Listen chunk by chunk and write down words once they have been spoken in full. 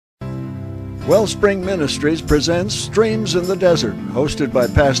Wellspring Ministries presents Streams in the Desert, hosted by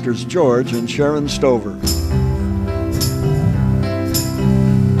Pastors George and Sharon Stover.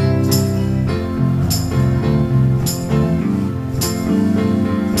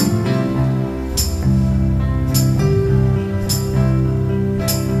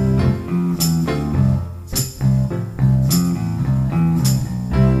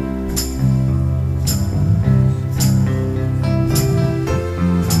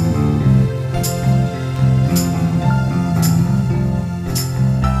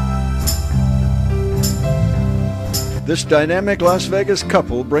 This dynamic Las Vegas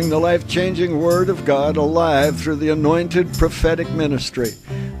couple bring the life-changing Word of God alive through the anointed prophetic ministry.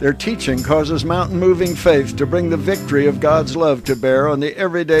 Their teaching causes mountain-moving faith to bring the victory of God's love to bear on the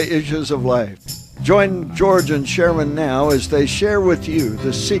everyday issues of life. Join George and Sharon now as they share with you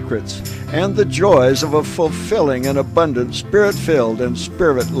the secrets and the joys of a fulfilling and abundant, Spirit-filled and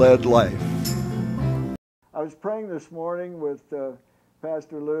Spirit-led life. I was praying this morning with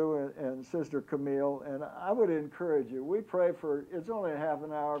Pastor Lou and Sister Camille, and I would encourage you. We pray for, it's only a half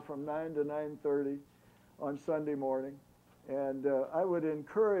an hour from 9 to 9:30 on Sunday morning, and I would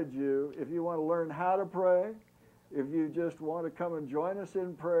encourage you, if you want to learn how to pray, if you just want to come and join us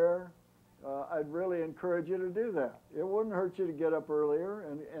in prayer, I'd really encourage you to do that. It wouldn't hurt you to get up earlier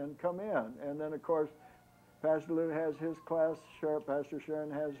and come in. And then, of course, Pastor Lou has his class, Pastor Sharon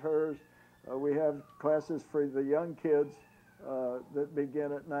has hers. We have classes for the young kids that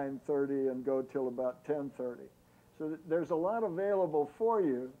begin at 9:30 and go till about 10:30. So there's a lot available for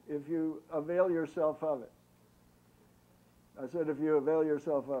you if you avail yourself of it. I said if you avail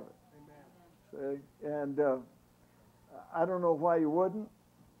yourself of it. Amen. See? And I don't know why you wouldn't.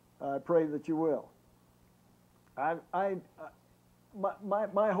 I pray that you will. My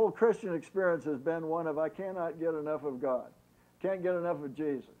whole Christian experience has been one of I cannot get enough of God. Can't get enough of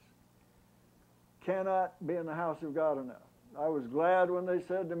Jesus. Cannot be in the house of God enough. I was glad when they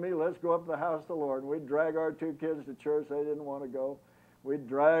said to me, let's go up to the house of the Lord. And we'd drag our two kids to church. They didn't want to go. We'd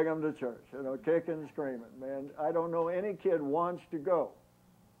drag them to church, kicking and screaming. Man, I don't know any kid wants to go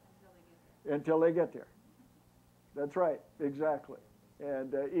until they get there. That's right, exactly.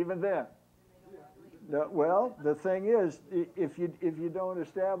 And even then, well, the thing is, if you don't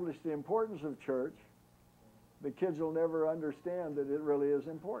establish the importance of church, the kids will never understand that it really is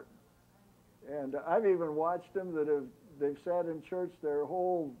important. And I've even watched them that they've sat in church their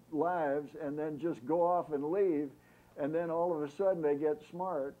whole lives and then just go off and leave, and then all of a sudden they get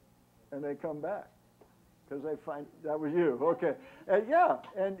smart and they come back because they find that was you. Okay. And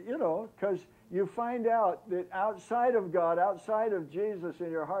because you find out that outside of God, outside of Jesus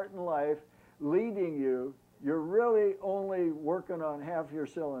in your heart and life leading you, you're really only working on half your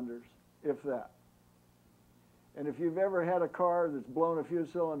cylinders, if that. And if you've ever had a car that's blown a few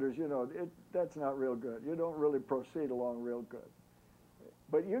cylinders, that's not real good. You don't really proceed along real good.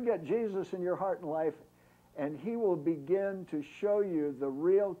 But you get Jesus in your heart and life, and He will begin to show you the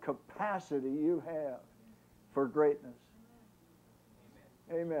real capacity you have for greatness.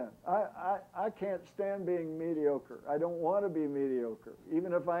 Amen. I can't stand being mediocre. I don't want to be mediocre.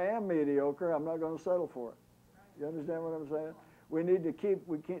 Even if I am mediocre, I'm not going to settle for it. You understand what I'm saying? We need to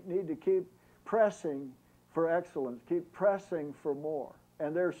keep pressing for excellence, keep pressing for more.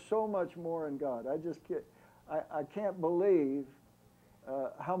 And there's so much more in God. I can't believe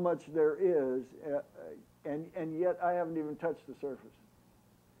how much there is, and yet I haven't even touched the surface.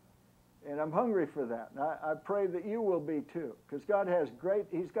 And I'm hungry for that. And I pray that you will be too, because God has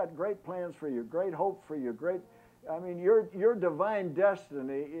He's got great plans for you, great hope for you, your divine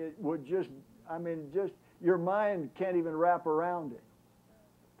destiny, it would just your mind can't even wrap around it.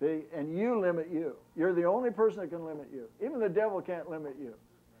 And you limit you. You're the only person that can limit you. Even the devil can't limit you.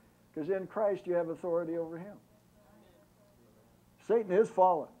 Because in Christ you have authority over him. Satan is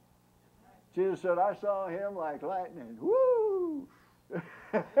fallen. Jesus said, I saw him like lightning. Woo!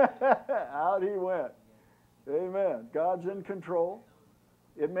 Out he went. Amen. God's in control.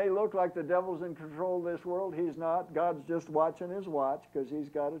 It may look like the devil's in control of this world. He's not. God's just watching his watch because he's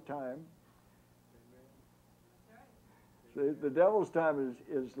got a time. See, the devil's time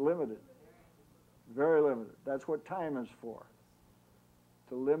is limited, very limited. That's what time is for,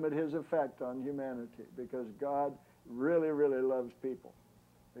 to limit his effect on humanity, because God really, really loves people.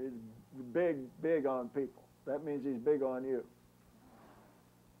 He's big, big on people. That means he's big on you.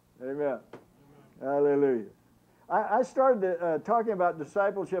 Amen. Hallelujah. I started talking about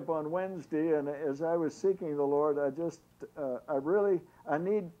discipleship on Wednesday, and as I was seeking the Lord,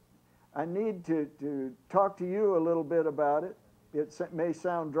 I need to talk to you a little bit about it. It may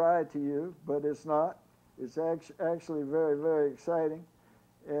sound dry to you, but it's not. It's actually very, very exciting.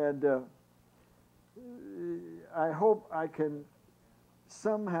 And I hope I can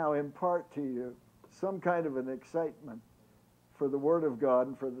somehow impart to you some kind of an excitement for the Word of God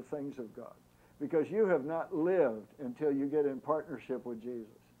and for the things of God. Because you have not lived until you get in partnership with Jesus.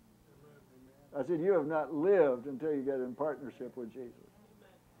 I said, you have not lived until you get in partnership with Jesus.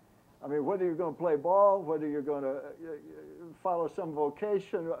 I mean, whether you're going to play ball, whether you're going to follow some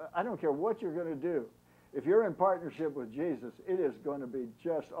vocation, I don't care what you're going to do. If you're in partnership with Jesus, it is going to be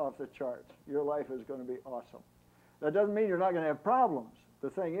just off the charts. Your life is going to be awesome. That doesn't mean you're not going to have problems.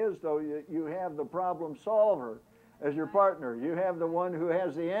 The thing is, though, you have the problem solver as your partner. You have the one who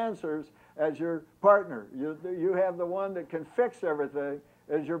has the answers as your partner. You have the one that can fix everything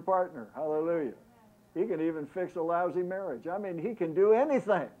as your partner. Hallelujah. He can even fix a lousy marriage. I mean, he can do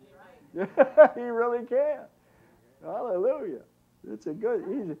anything. He really can. Hallelujah. It's a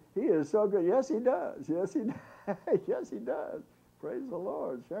good, he is so good. Yes, he does. Yes, he does. Yes, he does. Praise the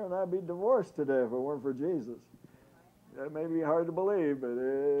Lord. Sharon and I would be divorced today if it weren't for Jesus. That may be hard to believe, but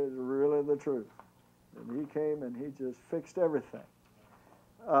it is really the truth. And he came and he just fixed everything.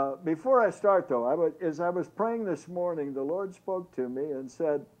 Before I start, though, as I was praying this morning, the Lord spoke to me and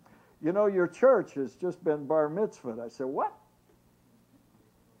said, you know, your church has just been bar mitzvahed. I said, what?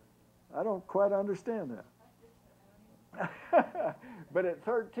 I don't quite understand that. But at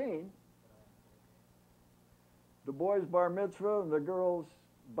 13, the boys bar mitzvah and the girls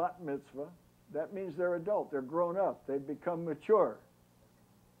bat mitzvah. That means they're adult. They're grown up. They've become mature.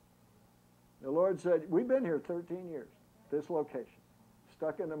 The Lord said, we've been here 13 years, this location,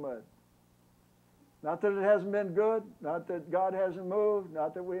 stuck in the mud. Not that it hasn't been good, not that God hasn't moved,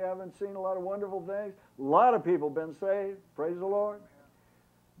 not that we haven't seen a lot of wonderful things. A lot of people been saved, praise the Lord.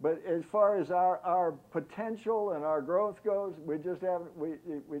 But as far as our potential and our growth goes, we just haven't. We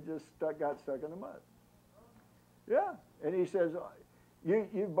just got stuck in the mud. Yeah, and he says,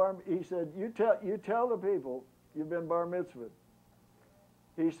 he said, you tell the people you've been bar mitzvahed.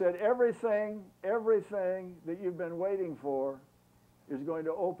 He said everything that you've been waiting for is going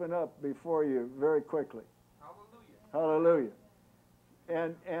to open up before you very quickly. Hallelujah.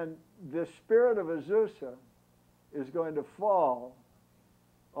 Hallelujah. And the spirit of Azusa is going to fall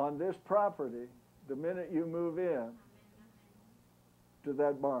on this property the minute you move in to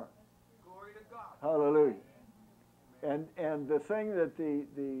that barn. Glory to God. Hallelujah. And the thing that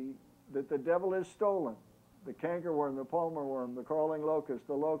the devil has stolen, the cankerworm, the palmer worm, the crawling locust,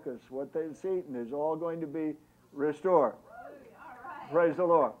 the locust, what it's eaten is all going to be restored. Right. Praise the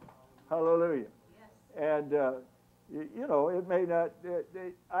Lord. Hallelujah. Yes. And you know, it may not.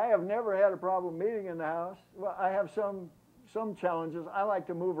 I have never had a problem meeting in the house. Well, I have some challenges. I like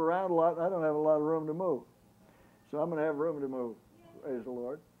to move around a lot. I don't have a lot of room to move, so I'm going to have room to move. Praise the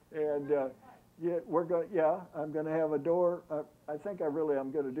Lord. And I'm going to have a door. I think I'm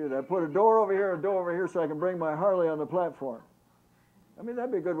going to do that. Put a door over here, so I can bring my Harley on the platform. I mean,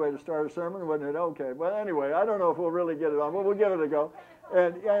 that'd be a good way to start a sermon, wouldn't it? Okay. Well, anyway, I don't know if we'll really get it on, but we'll give it a go.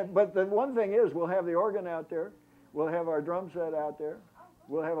 But the one thing is, we'll have the organ out there. We'll have our drum set out there.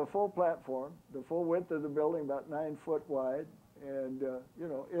 We'll have a full platform, the full width of the building, about 9 foot wide, and you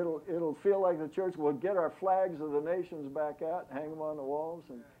know, it'll feel like the church. We'll get our flags of the nations back out, hang them on the walls,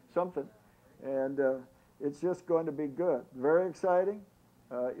 and something, and it's just going to be good. Very exciting.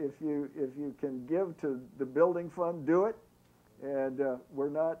 If you can give to the building fund, do it. And we're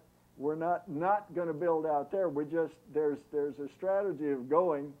not going to build out there. There's a strategy of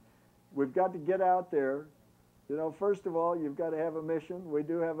going. We've got to get out there. You know, first of all, you've got to have a mission. We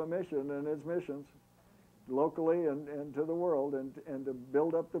do have a mission, and it's missions, locally and to the world, and to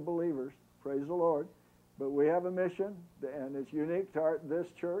build up the believers. Praise the Lord. But we have a mission, and it's unique to this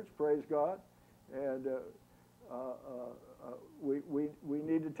church. Praise God. And we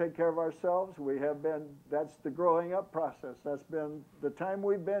need to take care of ourselves. We have been. That's the growing up process. That's been the time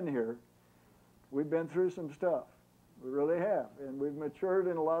we've been here. We've been through some stuff. We really have. And we've matured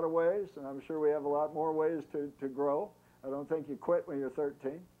in a lot of ways, and I'm sure we have a lot more ways to grow. I don't think you quit when you're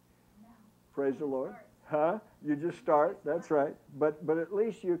 13. No. Praise the Lord. Huh? You just start. That's right. But at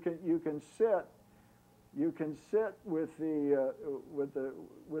least you can sit with the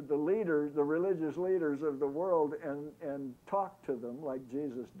leaders, the religious leaders of the world, and talk to them like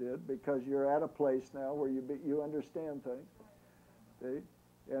Jesus did, because you're at a place now where you understand things. See?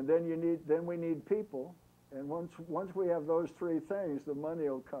 And then we need people. And once we have those three things, the money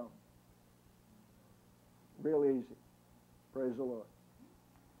will come. Real easy. Praise the Lord.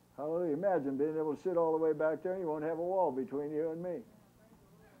 Hallelujah. Imagine being able to sit all the way back there and you won't have a wall between you and me.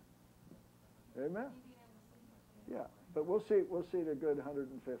 Amen? Yeah. But we'll see a good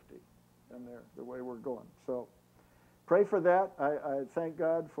 150 in there, the way we're going. So pray for that. I thank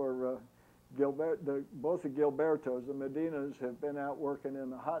God for both the Gilbertos, the Medinas, have been out working in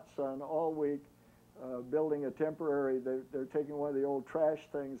the hot sun all week, building a temporary. They're taking one of the old trash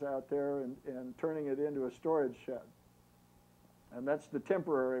things out there and turning it into a storage shed. And that's the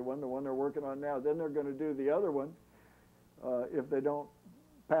temporary one, the one they're working on now. Then they're going to do the other one if they don't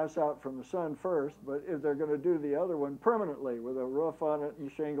pass out from the sun first. But if they're going to do the other one permanently with a roof on it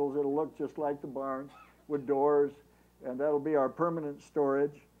and shingles, it'll look just like the barn with doors, and that'll be our permanent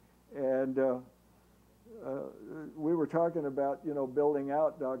storage. And we were talking about, building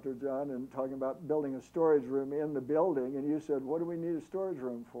out, Dr. John, and talking about building a storage room in the building. And you said, what do we need a storage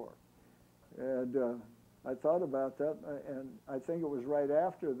room for? And I thought about that, and I think it was right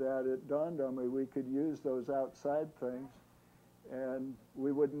after that it dawned on me we could use those outside things, and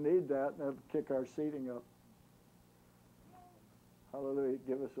we wouldn't need that, and that would kick our seating up. Hallelujah,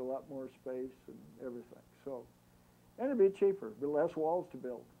 give us a lot more space and everything. So, and it'd be cheaper, but less walls to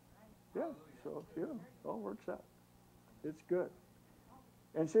build. Yeah, so, it all works out. It's good.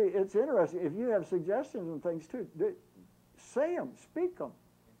 And see, it's interesting. If you have suggestions and things too, say them, speak them.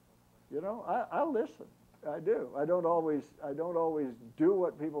 I'll listen. I do. I don't always do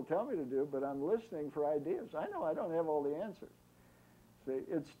what people tell me to do, but I'm listening for ideas. I know I don't have all the answers. See,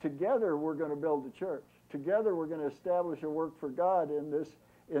 it's together we're going to build the church. Together we're going to establish a work for God in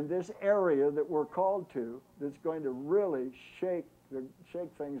this area that we're called to, that's going to really shake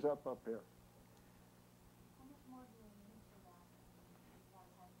things up here. How much more do we need for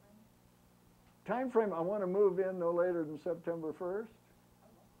that? Time frame, I want to move in no later than September 1st.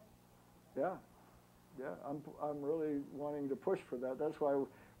 Yeah. I'm really wanting to push for that. That's why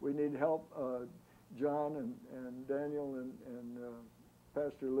we need help. John and Daniel and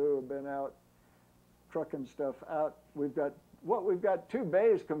Pastor Lou have been out trucking stuff out. We've got 2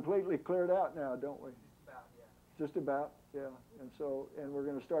 bays completely cleared out now, don't we? Just about, yeah. And we're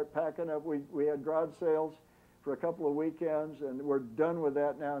going to start packing up. We had garage sales for a couple of weekends, and we're done with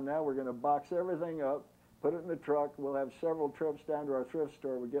that now. Now we're going to box everything up, put it in the truck. We'll have several trips down to our thrift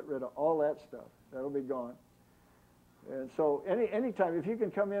store. We get rid of all that stuff. That'll be gone. And so anytime, if you can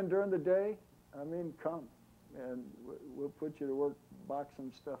come in during the day, come. And we'll put you to work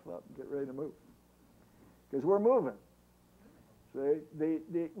boxing stuff up and get ready to move. Because we're moving. See,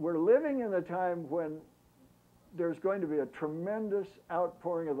 we're living in a time when there's going to be a tremendous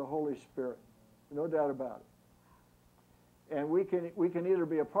outpouring of the Holy Spirit. No doubt about it. And we can either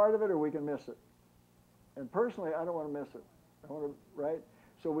be a part of it or we can miss it. And personally, I don't want to miss it. Right?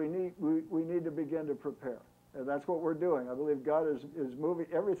 So we need to begin to prepare. And that's what we're doing. I believe God is moving.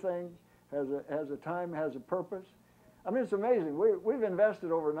 Everything has a time, has a purpose. It's amazing. We've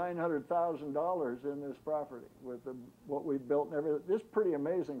invested over $900,000 in this property with what we've built and everything. This is pretty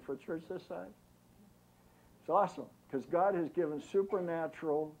amazing for a church this size. It's awesome because God has given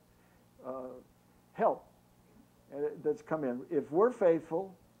supernatural help that's come in. If we're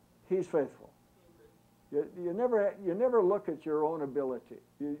faithful, He's faithful. You never look at your own ability.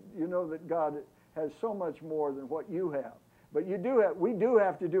 You know that God has so much more than what you have. But we do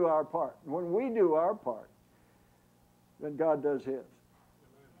have to do our part. When we do our part, then God does His.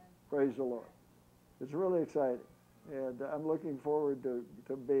 Praise the Lord. It's really exciting. And I'm looking forward to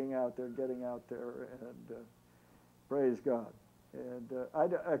being out there, getting out there, and praise God.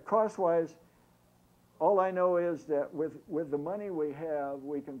 And cost-wise, all I know is that with the money we have,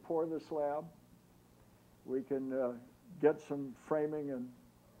 we can pour the slab. We can get some framing and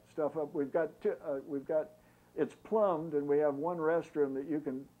stuff up. We've got it's plumbed, and we have one restroom that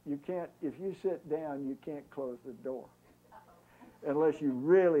you can't, if you sit down, you can't close the door. Unless you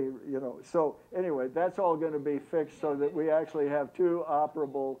really, So anyway, that's all going to be fixed so that we actually have 2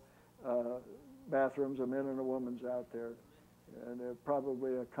 operable bathrooms, a men and a woman's out there. And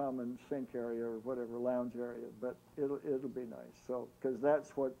probably a common sink area or whatever, lounge area. But it'll be nice. So, because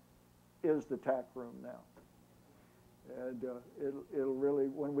that's what is the tack room now. And it'll really,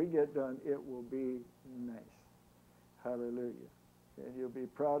 when we get done, it will be nice. Hallelujah. And you'll be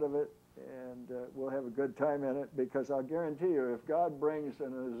proud of it, and we'll have a good time in it, because I'll guarantee you, if God brings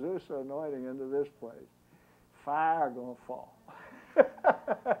an Azusa anointing into this place, fire going to fall.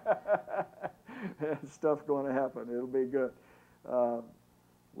 Stuff going to happen. It'll be good.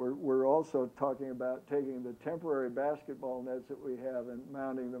 We're also talking about taking the temporary basketball nets that we have and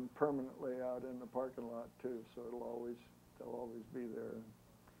mounting them permanently out in the parking lot too, so they'll always be there.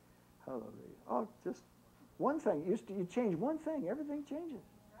 Hallelujah. Oh, just one thing. You change one thing, everything changes.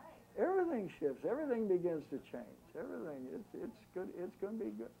 Right. Everything shifts. Everything begins to change. Everything. It's good. It's going to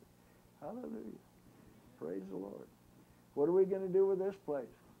be good. Hallelujah. Praise the Lord. What are we going to do with this place?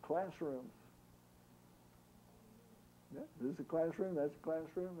 Classrooms. Yeah, this is a classroom, that's a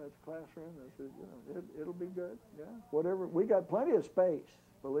classroom, that's a classroom. It'll be good. Yeah, whatever. We got plenty of space,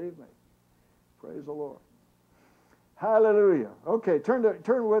 believe me. Praise the Lord. Hallelujah. Okay, turn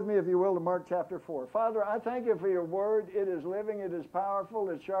with me, if you will, to Mark chapter 4. Father, I thank you for your word. It is living, it is powerful,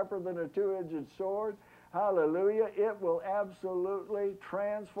 it's sharper than a two-edged sword. Hallelujah. It will absolutely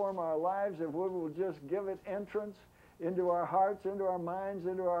transform our lives if we will just give it entrance into our hearts, into our minds,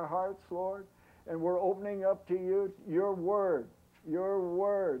 into our hearts, Lord. And we're opening up to you your word. Your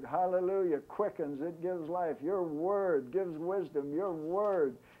word, hallelujah, quickens, it gives life. Your word gives wisdom. Your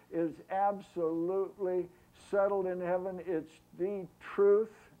word is absolutely settled in heaven. It's the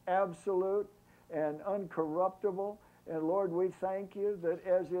truth, absolute and uncorruptible. And Lord, we thank you that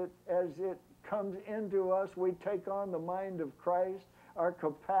as it comes into us, we take on the mind of Christ. Our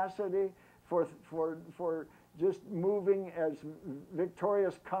capacity for just moving as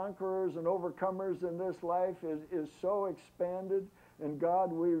victorious conquerors and overcomers in this life is so expanded. And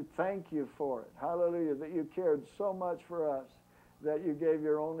God, we thank you for it. Hallelujah, that you cared so much for us, that you gave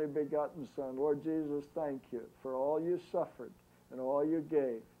your only begotten Son. Lord Jesus, thank you for all you suffered and all you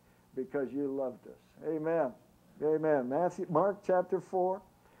gave because you loved us. Amen. Amen. Mark chapter 4.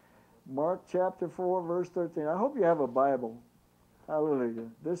 Mark chapter 4, verse 13. I hope you have a Bible. Hallelujah.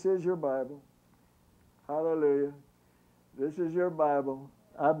 This is your Bible. Hallelujah. This is your Bible.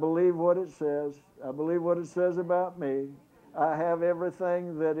 I believe what it says. I believe what it says about me. I have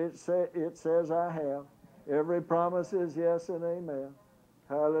everything that it says I have. Every promise is yes and amen.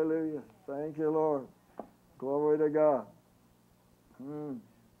 Hallelujah. Thank you, Lord. Glory to God.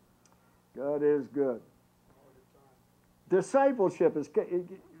 God is good. Discipleship is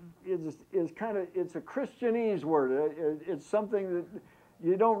kind of, it's a Christianese word. It's something that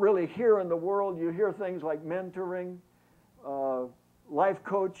you don't really hear in the world. You hear things like mentoring, life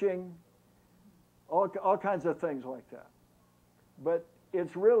coaching, all kinds of things like that. But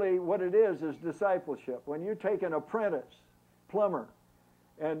it's really, what it is discipleship. When you take an apprentice plumber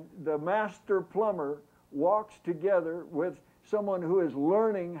and the master plumber walks together with someone who is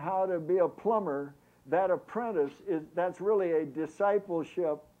learning how to be a plumber, that apprentice, that's really a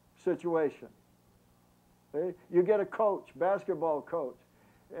discipleship situation. Okay? You get a coach, basketball coach,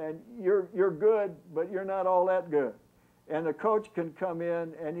 and you're good, but you're not all that good. And the coach can come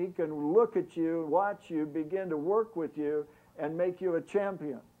in and he can look at you, watch you, begin to work with you, and make you a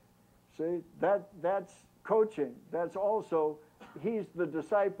champion. See, that's coaching. That's also, he's the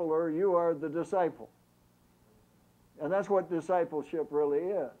discipler, you are the disciple. And that's what discipleship really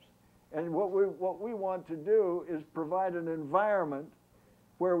is. And what we want to do is provide an environment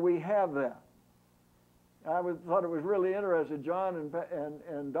where we have that. I thought it was really interesting. John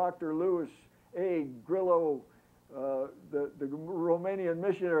and Dr. Louis A. Grillo, the Romanian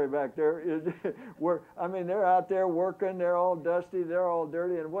missionary back there, they're out there working. They're all dusty. They're all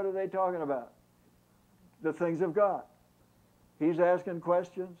dirty. And what are they talking about? The things of God. He's asking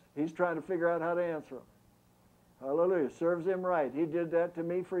questions. He's trying to figure out how to answer them. Hallelujah. Serves him right. He did that to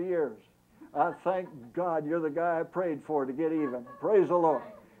me for years. I thank God you're the guy I prayed for to get even. Praise the Lord.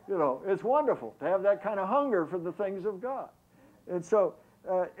 You know, it's wonderful to have that kind of hunger for the things of God. And so,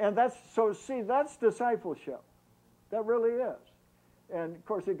 that's discipleship. That really is. And, of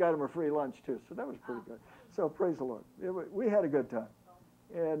course, it got him a free lunch, too, so that was pretty good. So, praise the Lord. We had a good time.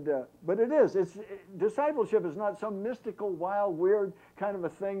 And but discipleship is not some mystical, wild, weird kind of a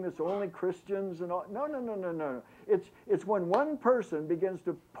thing that's only Christians and all. No. It's when one person begins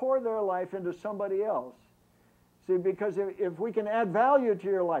to pour their life into somebody else. See, because if we can add value to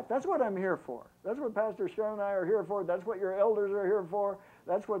your life, that's what I'm here for. That's what Pastor Sharon and I are here for. That's what your elders are here for.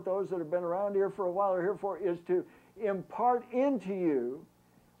 That's what those that have been around here for a while are here for, is to impart into you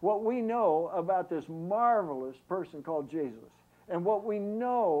what we know about this marvelous person called Jesus, and what we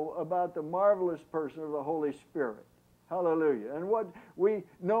know about the marvelous person of the Holy Spirit. Hallelujah. And what we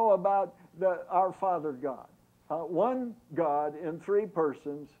know about our Father God. One God in three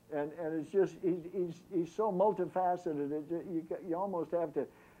persons, and it's just, he's so multifaceted. You almost have to,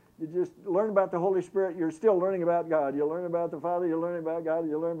 you just learn about the Holy Spirit, you're still learning about God. You learn about the Father, you're learning about God,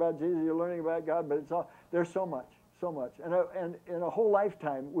 you learn about Jesus, you're learning about God, but it's all, there's so much. And in a whole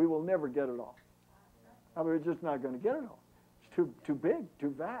lifetime, we will never get it all. I mean, we're just not going to get it all. It's too big,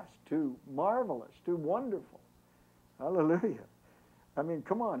 too vast, too marvelous, too wonderful. Hallelujah. I mean,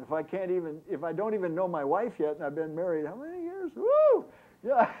 come on, if I don't even know my wife yet, and I've been married how many years? Woo!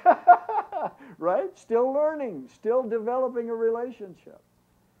 Yeah. Right? Still learning, still developing a relationship.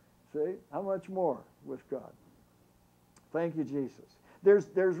 See? How much more with God? Thank you, Jesus. There's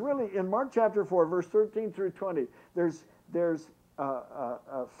really, in Mark chapter 4, verse 13 through 20, there's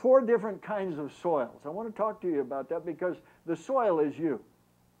 4 different kinds of soils. I want to talk to you about that because the soil is you.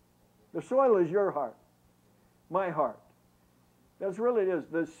 The soil is your heart, my heart. That's really it is.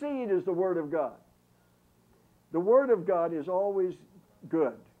 The seed is the Word of God. The Word of God is always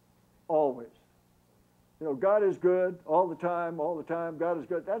good, always. You know, God is good all the time, God is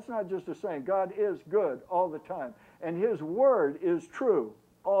good. That's not just a saying. God is good all the time. And His Word is true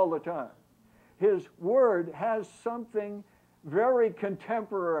all the time. His Word has something very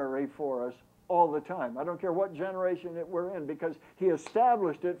contemporary for us all the time. I don't care what generation we're in because He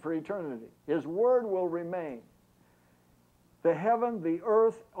established it for eternity. His Word will remain. The heaven, the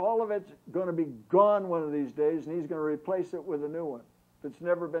earth, all of it's going to be gone one of these days, and He's going to replace it with a new one that's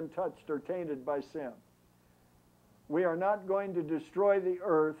never been touched or tainted by sin. We are not going to destroy the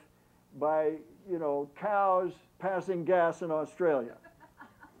earth by, cows passing gas in Australia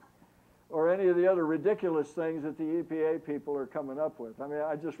or any of the other ridiculous things that the EPA people are coming up with. I mean,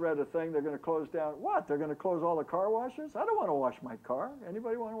 I just read a thing, they're going to close down. What? They're going to close all the car washes? I don't want to wash my car.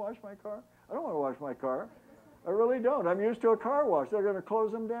 Anybody want to wash my car? I don't want to wash my car. I really don't. I'm used to a car wash. They're going to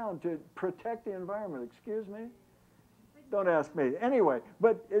close them down to protect the environment. Excuse me? Don't ask me. Anyway,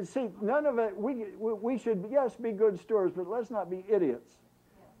 but see, none of it, we should, yes, be good stewards, but let's not be idiots,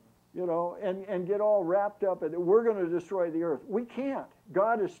 and get all wrapped up in it. We're going to destroy the earth. We can't.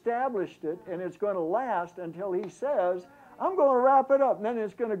 God established it, and it's going to last until He says, I'm going to wrap it up, and then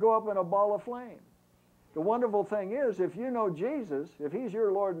it's going to go up in a ball of flame. The wonderful thing is, if you know Jesus, if He's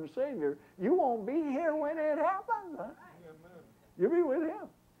your Lord and Savior, you won't be here when it happens. Huh? You'll be with Him.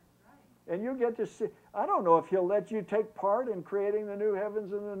 And you get to see, I don't know if He'll let you take part in creating the new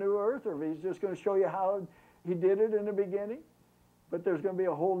heavens and the new earth, or if He's just going to show you how He did it in the beginning. But there's going to be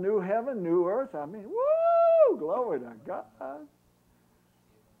a whole new heaven, new earth. I mean, woo! Glory to God.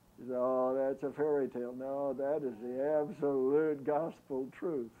 Oh, that's a fairy tale. No, that is the absolute gospel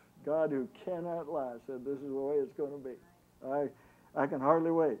truth. God who cannot lie said this is the way it's going to be. I can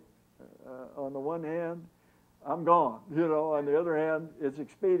hardly wait. On the one hand, I'm gone. On the other hand, it's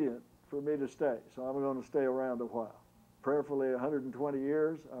expedient for me to stay. So I'm going to stay around a while. Prayerfully 120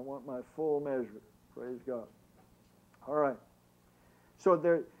 years. I want my full measure. Praise God. All right. So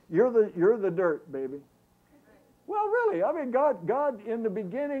you're the dirt, baby. Well, really, I mean, God in the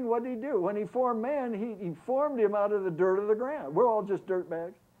beginning, what did He do? When He formed man, He formed him out of the dirt of the ground. We're all just dirt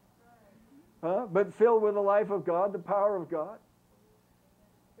bags. But filled with the life of God, the power of God,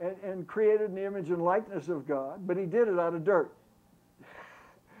 and created in the image and likeness of God. But He did it out of dirt.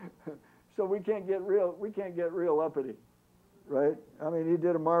 So we can't get real uppity, right? I mean, He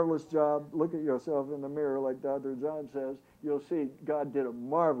did a marvelous job. Look at yourself in the mirror, like Dr. John says. You'll see God did a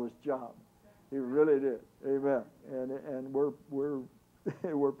marvelous job. He really did. Amen. And we're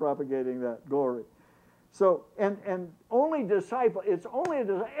we're propagating that glory. So and only disciple. It's only a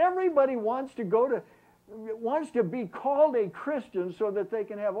disciple. Everybody wants to be called a Christian so that they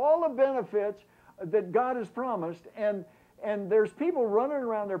can have all the benefits that God has promised. And there's people running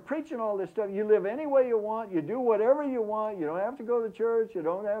around there preaching all this stuff. You live any way you want. You do whatever you want. You don't have to go to church. You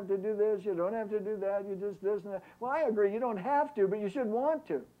don't have to do this. You don't have to do that. You just this and that. Well, I agree. You don't have to, but you should want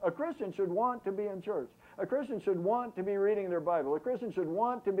to. A Christian should want to be in church. A Christian should want to be reading their Bible. A Christian should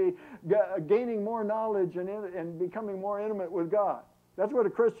want to be gaining more knowledge and becoming more intimate with God. That's what a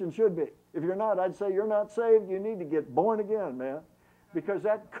Christian should be. If you're not, I'd say you're not saved. You need to get born again, man, because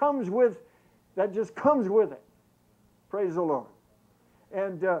that just comes with it. Praise the Lord.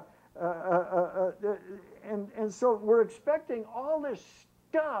 And so we're expecting all this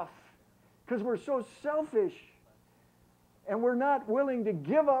stuff because we're so selfish and we're not willing to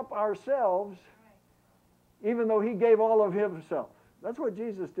give up ourselves even though He gave all of Himself. That's what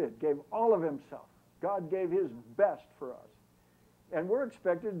Jesus did, gave all of Himself. God gave His best for us. And we're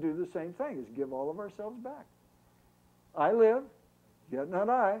expected to do the same thing, is give all of ourselves back. I live, yet not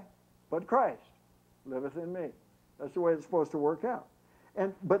I, but Christ liveth in me. That's the way it's supposed to work out.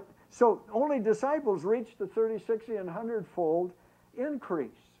 So only disciples reach the 30, 60, and 100-fold increase.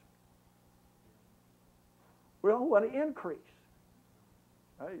 We all want to increase.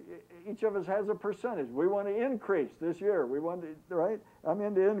 Each of us has a percentage. We want to increase this year. We want to, right? I'm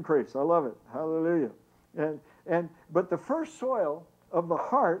into increase. I love it. Hallelujah. But the first soil of the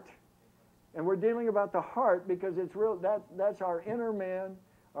heart, and we're dealing about the heart because it's real. That's our inner man,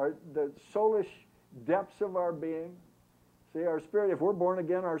 the soulish depths of our being. See, our spirit, if we're born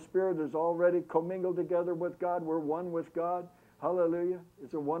again, our spirit is already commingled together with God. We're one with God. Hallelujah.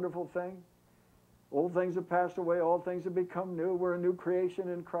 It's a wonderful thing. Old things have passed away. All things have become new. We're a new creation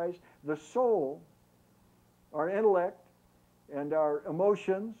in Christ. The soul, our intellect, and our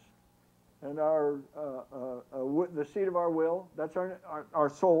emotions, And the seed of our will, that's our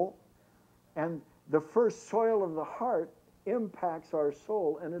soul. And the first soil of the heart impacts our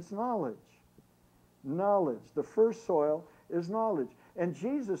soul, and it's knowledge. Knowledge. The first soil is knowledge. And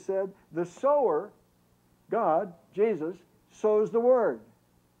Jesus said, the sower, God, Jesus, sows the word.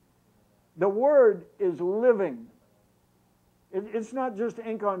 The word is living. It's not just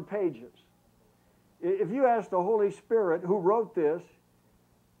ink on pages. If you ask the Holy Spirit who wrote this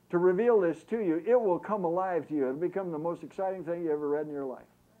to reveal this to you, it will come alive to you. It'll become the most exciting thing you ever read in your life.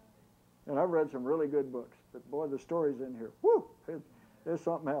 And I've read some really good books, but boy, the stories in here, whoo, it's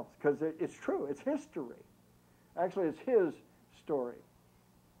something else. Because it's true, it's history. Actually, it's his story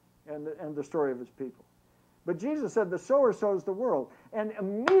and the story of his people. But Jesus said the sower sows the world. And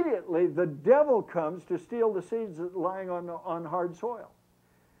immediately the devil comes to steal the seeds lying on hard soil.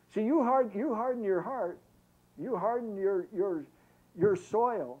 See, you harden your heart, you harden your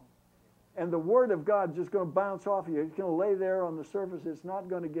soil, and the Word of God is just going to bounce off of you. It's going to lay there on the surface. It's not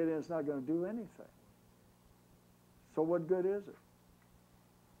going to get in. It's not going to do anything. So what good is it?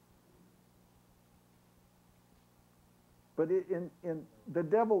 But the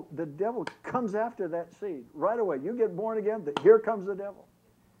devil comes after that seed right away. You get born again, here comes the devil.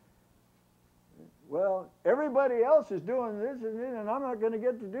 Well, everybody else is doing this and I'm not going to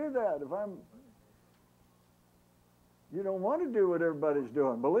get to do that if I'm... You don't want to do what everybody's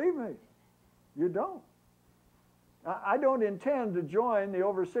doing. Believe me, you don't. I don't intend to join the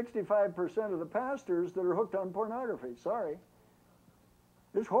over 65% of the pastors that are hooked on pornography. Sorry.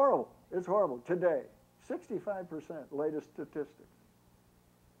 It's horrible. It's horrible. Today, 65%, latest statistics.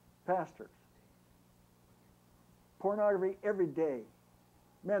 Pastors. Pornography every day.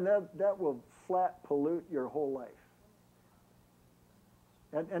 Man, that will flat pollute your whole life.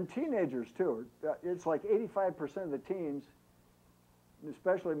 And teenagers, too. It's like 85% of the teens,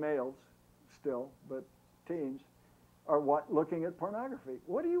 especially males still, but teens, are looking at pornography.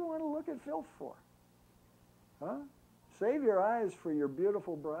 What do you want to look at filth for? Huh? Save your eyes for your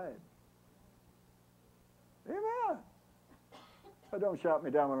beautiful bride. Amen. But don't shout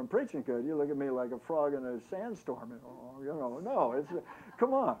me down when I'm preaching good. You look at me like a frog in a sandstorm. No,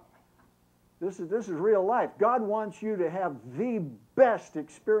 come on. This is real life. God wants you to have the best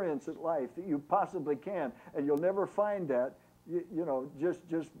experience at life that you possibly can, and you'll never find that, just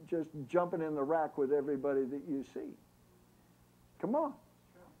jumping in the rack with everybody that you see. Come on.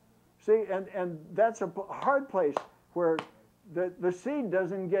 See, and that's a hard place where the seed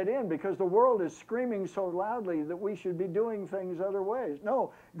doesn't get in because the world is screaming so loudly that we should be doing things other ways.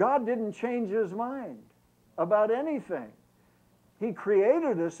 No, God didn't change his mind about anything. He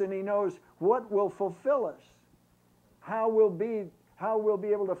created us and he knows what will fulfill us, how we'll be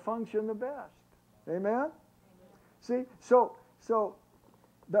able to function the best. Amen? See, so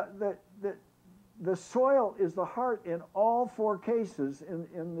the soil is the heart in all four cases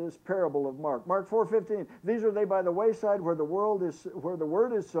in this parable of Mark. Mark 4:15. These are they by the wayside where the word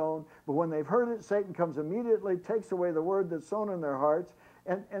is sown, but when they've heard it, Satan comes immediately, takes away the word that's sown in their hearts.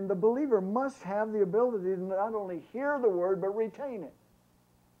 And the believer must have the ability to not only hear the word, but retain it.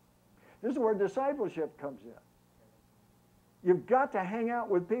 This is where discipleship comes in. You've got to hang out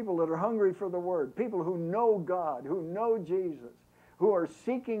with people that are hungry for the word, people who know God, who know Jesus, who are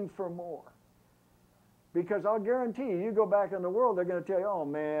seeking for more. Because I'll guarantee you go back in the world, they're going to tell you, oh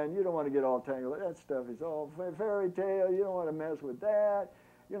man, you don't want to get all tangled. That stuff is all fairy tale. You don't want to mess with that.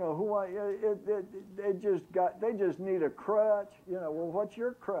 They just need a crutch. Well, what's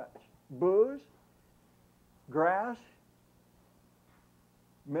your crutch? Booze? Grass?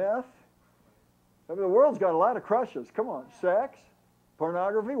 Meth? I mean, the world's got a lot of crutches. Come on. Sex?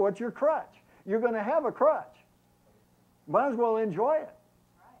 Pornography? What's your crutch? You're going to have a crutch. Might as well enjoy it.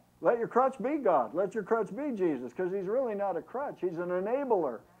 Let your crutch be God. Let your crutch be Jesus, because he's really not a crutch. He's an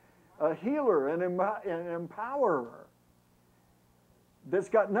enabler, a healer, an empowerer that's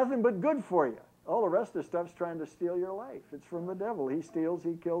got nothing but good for you. All the rest of the stuff's trying to steal your life. It's from the devil. He steals,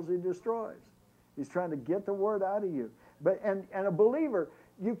 he kills, he destroys. He's trying to get the word out of you. And a believer,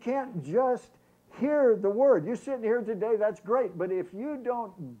 you can't just hear the word. You're sitting here today, that's great. But if you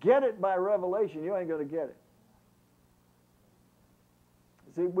don't get it by revelation, you ain't going to get it.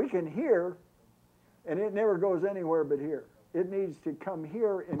 See, we can hear, and it never goes anywhere but here. It needs to come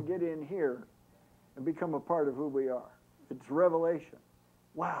here and get in here and become a part of who we are. It's revelation.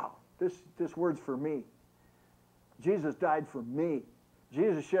 Wow, this word's for me. Jesus died for me.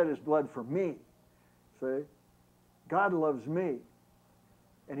 Jesus shed his blood for me. See? God loves me.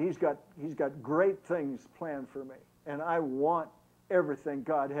 And he's got great things planned for me. And I want everything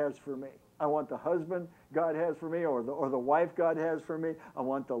God has for me. I want the husband God has for me, or the wife God has for me. I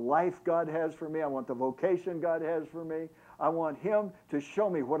want the life God has for me. I want the vocation God has for me. I want Him to show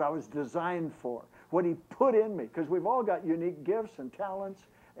me what I was designed for, what He put in me. Because we've all got unique gifts and talents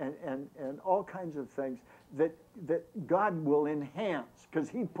and all kinds of things that God will enhance because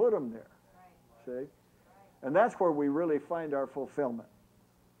He put them there. Right. See? And that's where we really find our fulfillment.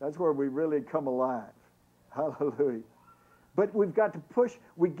 That's where we really come alive. Hallelujah. But we've got to push.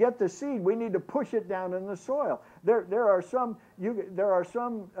 We get the seed. We need to push it down in the soil. There are some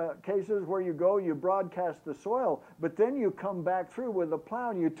cases where you broadcast the soil, but then you come back through with a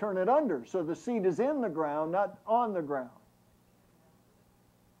plow and you turn it under, so the seed is in the ground, not on the ground.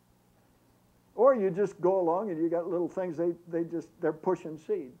 Or you just go along and you got little things. They're pushing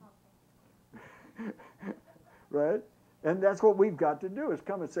seed, right? And that's what we've got to do, is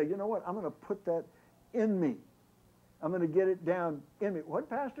come and say, you know what? I'm going to put that in me. I'm going to get it down in me. What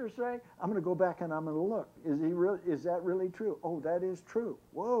pastors say? I'm going to go back and I'm going to look. Is that really true? Oh, that is true.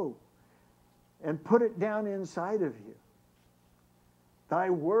 Whoa. And put it down inside of you. Thy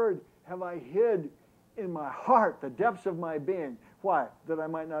word have I hid in my heart, the depths of my being. Why? That I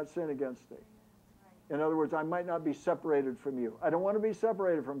might not sin against thee. In other words, I might not be separated from you. I don't want to be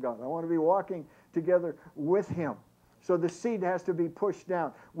separated from God. I want to be walking together with Him. So the seed has to be pushed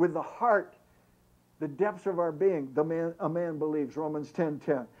down. With the heart, the depths of our being, a man believes, Romans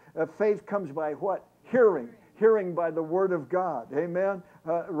 10:10. Faith comes by what? Hearing. Hearing by the Word of God. Amen?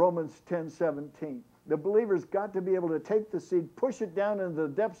 Romans 10:17. The believer's got to be able to take the seed, push it down into the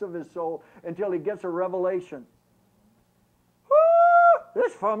depths of his soul until he gets a revelation. Woo!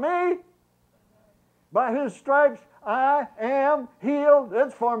 This for me. By His stripes I am healed.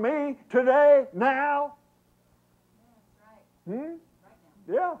 It's for me today, now.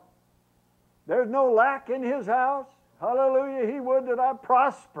 Yeah. There's no lack in His house. Hallelujah. He would that I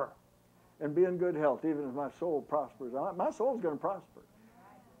prosper and be in good health, even as my soul prospers. My soul's going to prosper.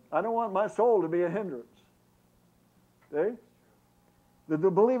 I don't want my soul to be a hindrance. See? The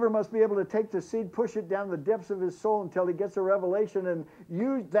believer must be able to take the seed, push it down the depths of his soul until he gets a revelation, and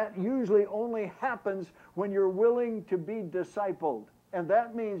that usually only happens when you're willing to be discipled. And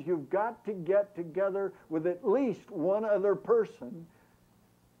that means you've got to get together with at least one other person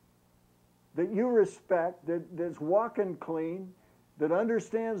that you respect, that's walking clean, that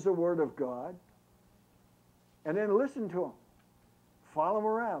understands the Word of God, and then listen to them. Follow them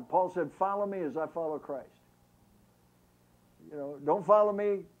around. Paul said, follow me as I follow Christ. You know, don't follow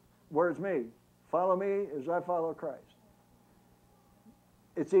me, where's me? Follow me as I follow Christ.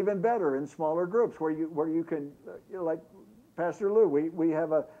 It's even better in smaller groups where you can, like Pastor Lou, we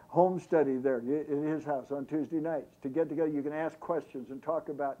have a home study there in his house on Tuesday nights. To get together, you can ask questions and talk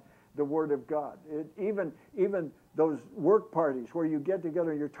about the Word of God. Even those work parties where you get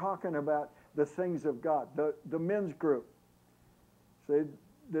together and you're talking about the things of God. The men's group, say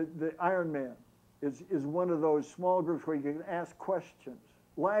the Iron Man, is one of those small groups where you can ask questions.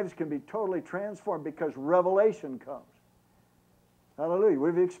 Lives can be totally transformed because revelation comes. Hallelujah.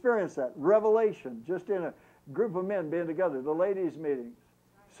 We've experienced that. Revelation, just in a group of men being together. The ladies' meetings,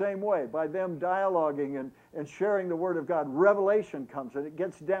 same way. By them dialoguing and sharing the Word of God, revelation comes and it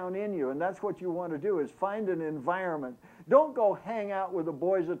gets down in you. And that's what you want to do, is find an environment. Don't go hang out with the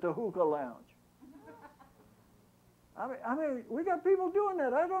boys at the hookah lounge. I mean, we got people doing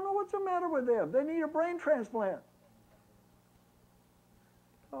that. I don't know what's the matter with them. They need a brain transplant.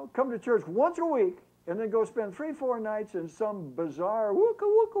 Oh, come to church once a week and then go spend 3-4 nights in some bizarre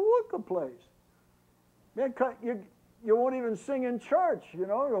wooka place. Man, you won't even sing in church, you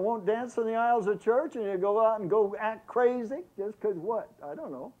know. You won't dance in the aisles of church, and you go out and go act crazy just because what? I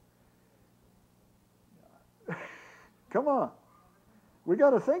don't know. Come on. We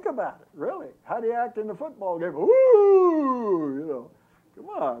got to think about it, really. How do you act in the football game? Ooh, you know, come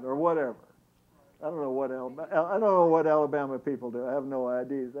on, or whatever. I don't know what Alabama people do. I have no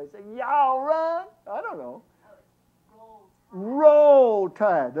idea. They say, y'all run. I don't know. Roll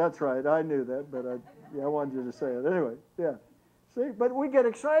Tide. That's right. I knew that, but I wanted you to say it. Anyway, yeah. See, but we get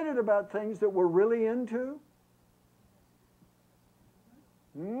excited about things that we're really into.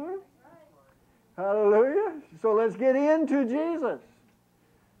 Hallelujah. So let's get into Jesus.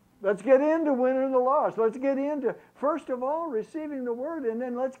 Let's get into winning the lost. Let's get into, first of all, receiving the Word, and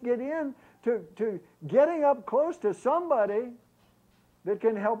then let's get into getting up close to somebody that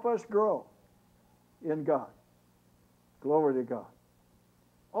can help us grow in God. Glory to God.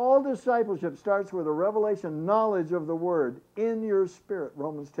 All discipleship starts with a revelation knowledge of the Word in your spirit,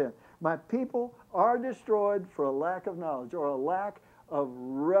 Romans 10. My people are destroyed for a lack of knowledge, or a lack of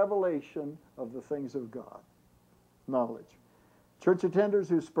revelation of the things of God. Knowledge. Church attenders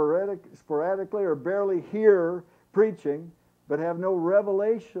who sporadically or barely hear preaching but have no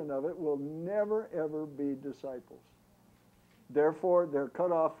revelation of it will never, ever be disciples. Therefore, they're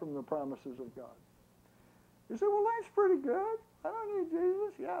cut off from the promises of God. You say, well, life's pretty good. I don't need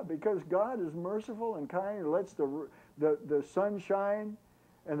Jesus. Yeah, because God is merciful and kind and lets the sun shine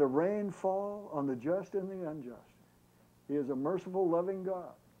and the rain fall on the just and the unjust. He is a merciful, loving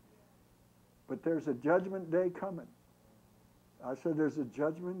God. But there's a judgment day coming. I said there's a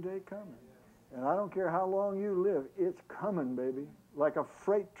judgment day coming. And I don't care how long you live, it's coming, baby, like a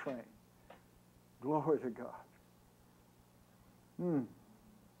freight train. Glory to God.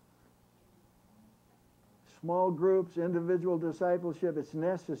 Small groups, individual discipleship, it's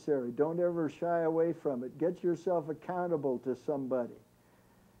necessary. Don't ever shy away from it. Get yourself accountable to somebody.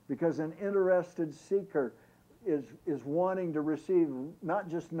 Because an interested seeker is wanting to receive not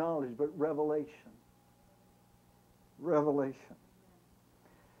just knowledge, but revelation. Revelation.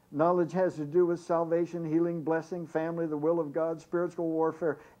 Knowledge has to do with salvation, healing, blessing, family, the will of God, spiritual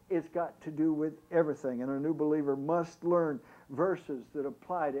warfare. It's got to do with everything. And a new believer must learn verses that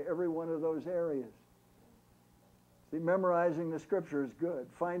apply to every one of those areas. See, memorizing the Scripture is good.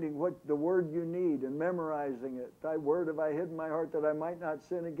 Finding what the word you need and memorizing it. Thy word have I hid in my heart that I might not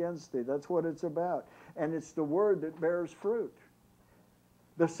sin against thee. That's what it's about. And it's the word that bears fruit.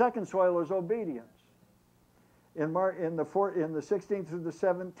 The second soil is obedience. In the 16th through the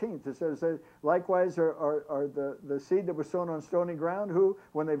 17th, it says, likewise are the seed that was sown on stony ground, who,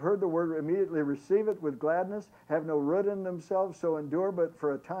 when they've heard the word, immediately receive it with gladness, have no root in themselves, so endure but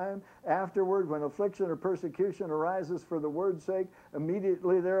for a time. Afterward, when affliction or persecution arises for the word's sake,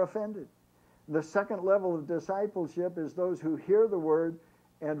 immediately they're offended. The second level of discipleship is those who hear the word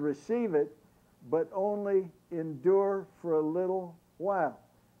and receive it, but only endure for a little while.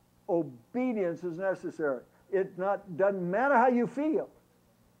 Obedience is necessary. It doesn't matter how you feel.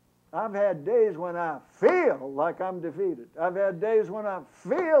 I've had days when I feel like I'm defeated. I've had days when I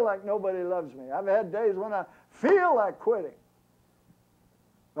feel like nobody loves me. I've had days when I feel like quitting.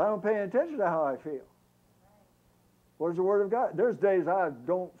 I don't pay attention to how I feel. What's the Word of God? There's days I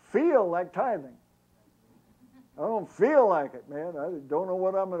don't feel like tithing. I don't feel like it, man. I don't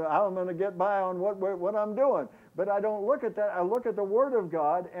know how I'm going to get by on what I'm doing. But I don't look at that. I look at the Word of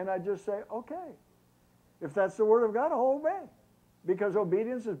God and I just say, okay. If that's the Word of God, I'll obey. Because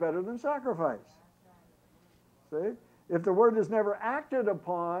obedience is better than sacrifice. See? If the Word is never acted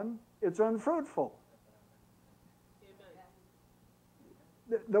upon, it's unfruitful.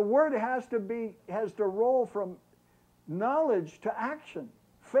 The Word has to roll from knowledge to action.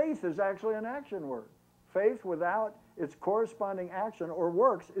 Faith is actually an action word. Faith without its corresponding action or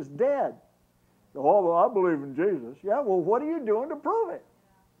works is dead. Oh, well, I believe in Jesus. Yeah, well, what are you doing to prove it?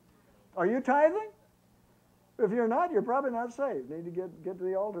 Are you tithing? If you're not, you're probably not saved. You need to get to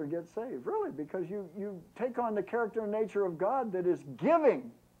the altar and get saved. Really, because you take on the character and nature of God that is giving.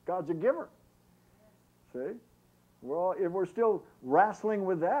 God's a giver. See? If we're still wrestling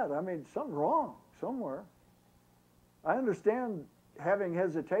with that, I mean, something's wrong somewhere. I understand having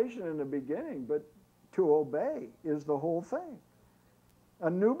hesitation in the beginning, but to obey is the whole thing. A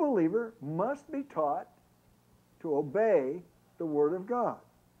new believer must be taught to obey the Word of God.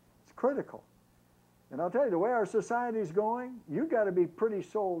 It's critical. And I'll tell you, the way our society's going, you've got to be pretty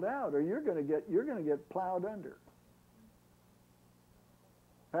sold out, or you're going to get plowed under.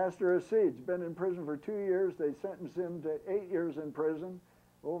 Pastor Asid's been in prison for 2 years. They sentenced him to 8 years in prison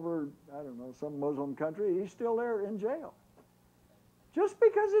over, I don't know, some Muslim country. He's still there in jail. Just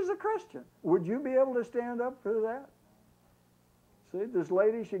because he's a Christian. Would you be able to stand up for that? See, this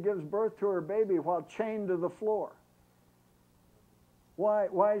lady, she gives birth to her baby while chained to the floor.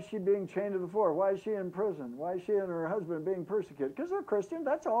 Why is she being chained to the floor? Why is she in prison? Why is she and her husband being persecuted? Because they're Christian.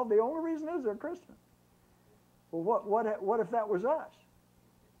 That's all. The only reason is they're Christian. Well, what if that was us?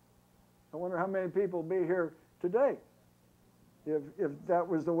 I wonder how many people would be here today if that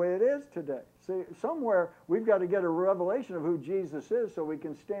was the way it is today. See, somewhere we've got to get a revelation of who Jesus is so we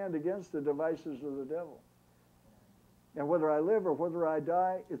can stand against the devices of the devil. And whether I live or whether I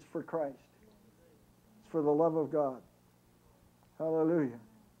die, it's for Christ. It's for the love of God. Hallelujah.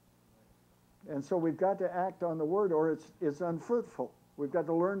 And so we've got to act on the Word or it's unfruitful. We've got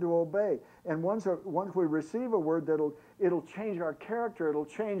to learn to obey. And once we receive a word, it'll change our character. It'll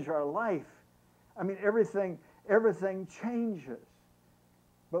change our life. I mean, everything changes.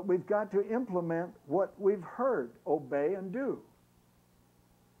 But we've got to implement what we've heard, obey and do.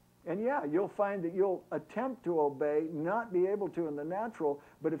 And yeah, you'll find that you'll attempt to obey, not be able to in the natural,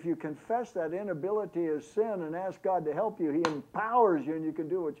 but if you confess that inability as sin and ask God to help you, He empowers you and you can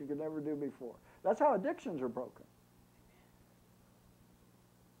do what you could never do before. That's how addictions are broken.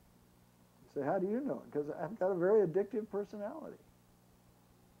 Say, how do you know? Because I've got a very addictive personality.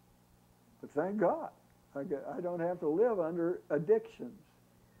 But thank God, I don't have to live under addictions.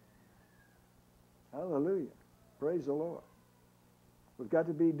 Hallelujah. Praise the Lord. We've got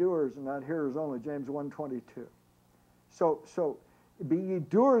to be doers and not hearers only, James 1:22. So be ye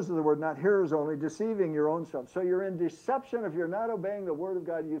doers of the word, not hearers only, deceiving your own self. So you're in deception if you're not obeying the word of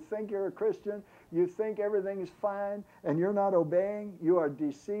God. You think you're a Christian, you think everything's fine, and you're not obeying, you are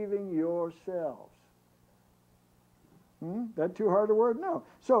deceiving yourselves. That too hard a word? No.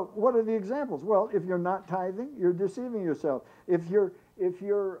 So what are the examples? Well, if you're not tithing, you're deceiving yourself. If you're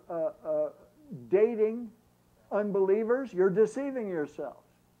dating unbelievers, you're deceiving yourself.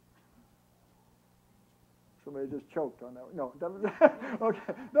 Somebody just choked on that one. No, that was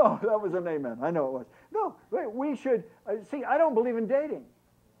okay. No, that was an amen. I know it was. No, we should see. I don't believe in dating.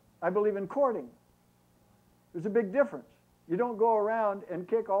 I believe in courting. There's a big difference. You don't go around and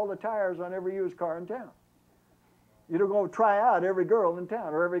kick all the tires on every used car in town. You don't go try out every girl in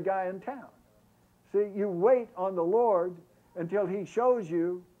town or every guy in town. See, you wait on the Lord until He shows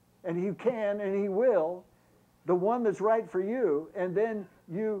you, and He can and He will, the one that's right for you, and then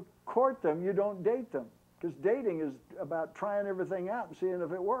you court them. You don't date them. Because dating is about trying everything out and seeing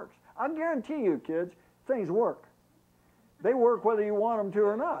if it works. I guarantee you, kids, things work. They work whether you want them to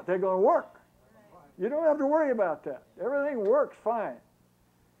or not. They're going to work. You don't have to worry about that. Everything works fine.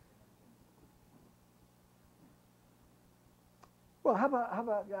 Well, how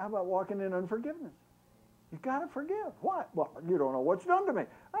about walking in unforgiveness? You got to forgive. What? Well, you don't know what's done to me.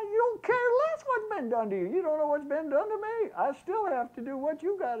 You don't care less what's been done to you. You don't know what's been done to me. I still have to do what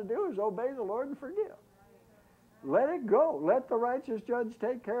you got to do is obey the Lord and forgive. Let it go. Let the righteous judge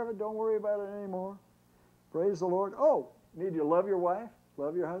take care of it. Don't worry about it anymore. Praise the Lord. Oh, need you love your wife,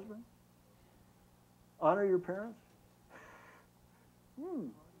 love your husband, honor your parents.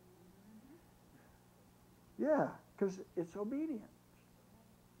 Yeah, because it's obedience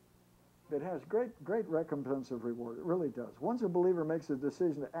that has great recompense of reward. It really does. Once a believer makes a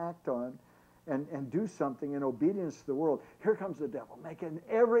decision to act on and do something in obedience to the world, here comes the devil, making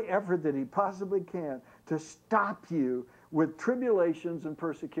every effort that he possibly can to stop you with tribulations and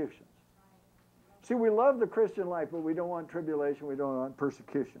persecutions. See, we love the Christian life, but we don't want tribulation, we don't want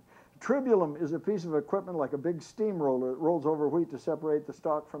persecution. Tribulum is a piece of equipment like a big steamroller. It rolls over wheat to separate the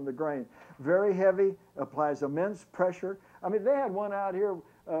stalk from the grain. Very heavy, applies immense pressure. I mean, they had one out here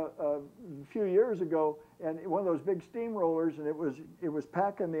a few years ago, and one of those big steamrollers, and it was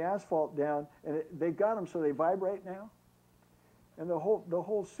packing the asphalt down, and they got them so they vibrate now. And the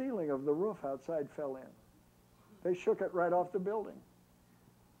whole ceiling of the roof outside fell in. They shook it right off the building.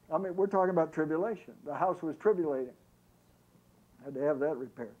 I mean, we're talking about tribulation. The house was tribulating. Had to have that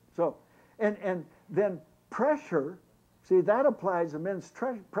repaired. So, and then pressure, see, that applies immense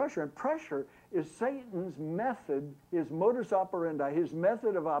pressure, and pressure is Satan's method, his modus operandi, his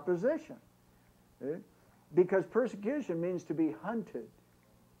method of opposition. Okay? Because persecution means to be hunted.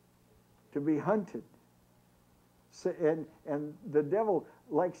 To be hunted. So, and the devil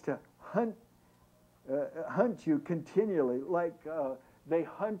likes to hunt you continually, like they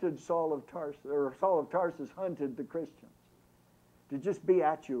hunted Saul of Tarsus, or Saul of Tarsus hunted the Christians. To just be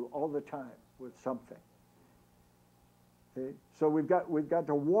at you all the time with something. Okay? So we've got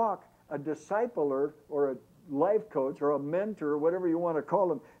to walk. A discipler or a life coach or a mentor, whatever you want to call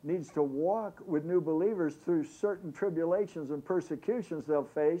them, needs to walk with new believers through certain tribulations and persecutions they'll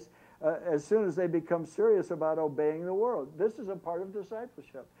face as soon as they become serious about obeying the world. This is a part of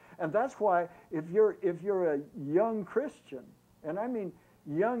discipleship. And that's why if you're a young Christian, and I mean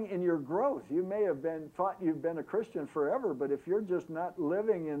young in your growth, you may have thought you've been a Christian forever, but if you're just not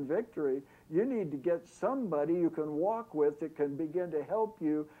living in victory, you need to get somebody you can walk with that can begin to help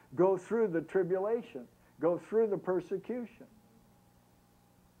you go through the tribulation, go through the persecution.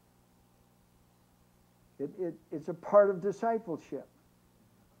 It's a part of discipleship.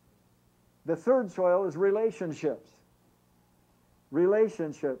 The third soil is relationships.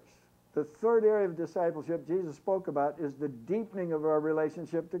 Relationships. The third area of discipleship Jesus spoke about is the deepening of our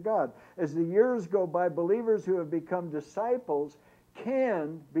relationship to God. As the years go by, believers who have become disciples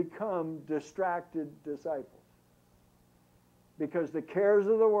can become distracted disciples. Because the cares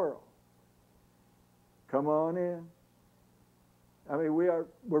of the world come on in. I mean,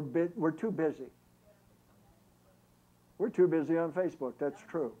 we're too busy. We're too busy on Facebook. That's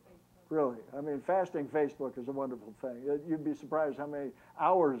true. Really. I mean, fasting Facebook is a wonderful thing. You'd be surprised how many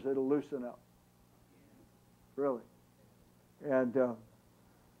hours it'll loosen up. Really. And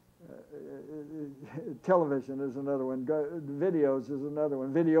Television is another one. Videos is another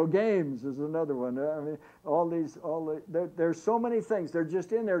one. Video games is another one. I mean, there's so many things. They're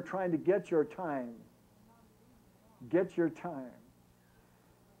just in there trying to get your time. Get your time.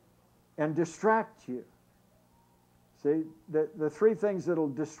 And distract you. See, the three things that'll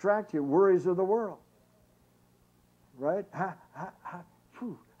distract you, worries of the world. Right? How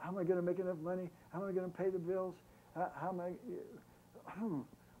am I going to make enough money? How am I going to pay the bills? How am I...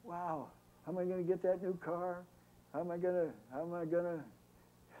 wow, how am I going to get that new car? How am I going to,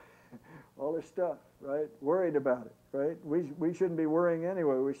 all this stuff, right? Worried about it, right? We shouldn't be worrying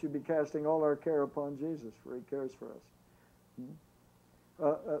anyway. We should be casting all our care upon Jesus, for he cares for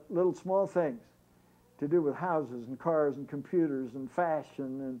us. Little small things to do with houses and cars and computers and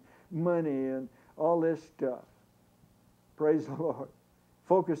fashion and money and all this stuff. Praise the Lord.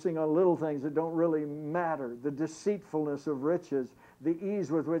 Focusing on little things that don't really matter. The deceitfulness of riches. The ease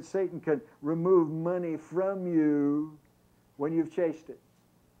with which Satan can remove money from you when you've chased it.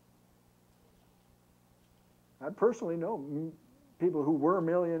 I personally know people who were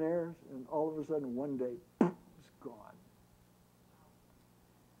millionaires and all of a sudden one day, it's gone.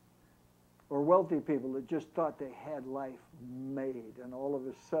 Or wealthy people that just thought they had life made and all of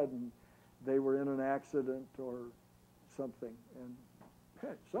a sudden they were in an accident or something and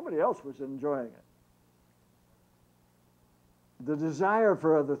somebody else was enjoying it. The desire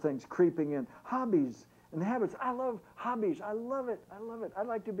for other things creeping in. Hobbies and habits. I love hobbies. I love it. I love it. I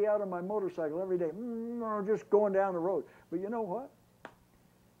like to be out on my motorcycle every day, just going down the road. But you know what?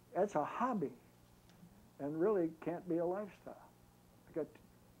 That's a hobby and really can't be a lifestyle.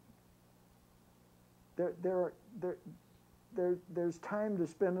 There's time to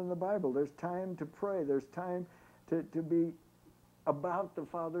spend in the Bible. There's time to pray. There's time to be about the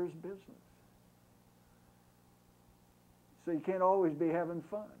Father's business. So you can't always be having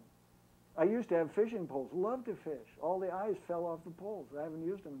fun. I used to have fishing poles, loved to fish. All the eyes fell off the poles. I haven't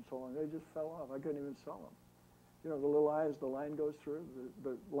used them in so long. They just fell off. I couldn't even sell them. You know, the little eyes the line goes through,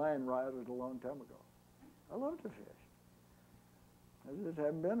 the line rotted a long time ago. I love to fish. I just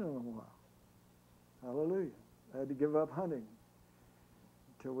haven't been in a while. Hallelujah. I had to give up hunting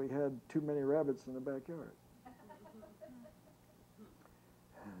until we had too many rabbits in the backyard.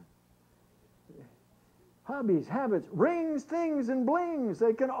 Hobbies, habits, rings, things, and blings.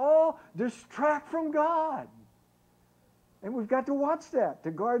 They can all distract from God. And we've got to watch that,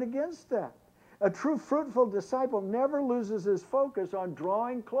 to guard against that. A true fruitful disciple never loses his focus on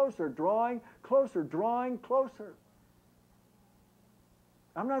drawing closer, drawing closer, drawing closer.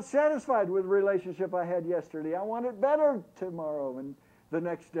 I'm not satisfied with the relationship I had yesterday. I want it better tomorrow and the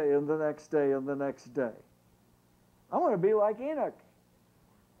next day and the next day and the next day. I want to be like Enoch.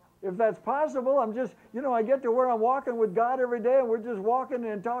 If that's possible, I'm just, I get to where I'm walking with God every day and we're just walking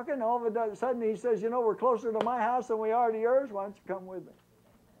and talking. All of a sudden he says, we're closer to my house than we are to yours. Why don't you come with me?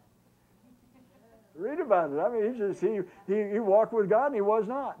 Read about it. I mean, he walked with God and he was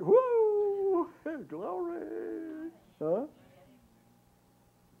not. Woo! Glory! Huh?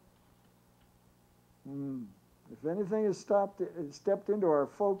 If anything has stepped into our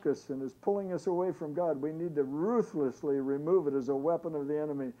focus and is pulling us away from God, we need to ruthlessly remove it as a weapon of the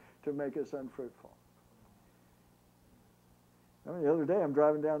enemy to make us unfruitful. I mean, the other day I'm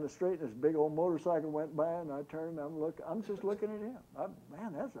driving down the street and this big old motorcycle went by and I turned and I'm just looking at him.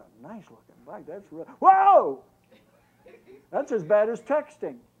 Man, that's a nice looking bike. That's real. Whoa! That's as bad as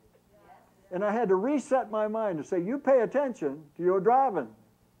texting. And I had to reset my mind to say, you pay attention to your driving.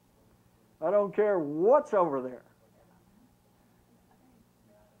 I don't care what's over there.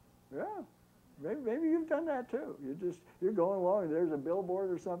 Yeah, maybe you've done that too. You're going along and there's a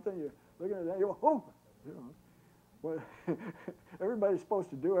billboard or something. You're looking at that. You go, well, everybody's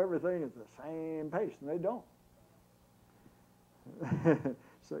supposed to do everything at the same pace, and they don't.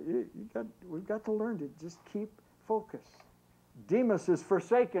 So we've got to learn to just keep focus. Demas has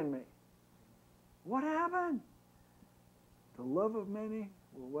forsaken me. What happened? The love of many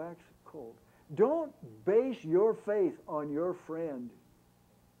will wax cold. Don't base your faith on your friend,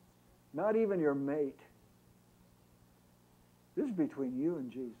 not even your mate. This is between you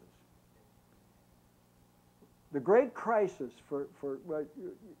and Jesus. The great crisis for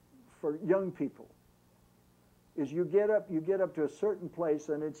young people is you get up to a certain place,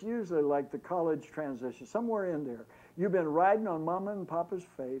 and it's usually like the college transition, somewhere in there. You've been riding on Mama and Papa's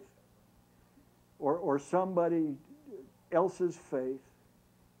faith, or somebody else's faith,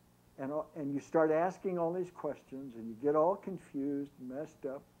 and you start asking all these questions, and you get all confused, messed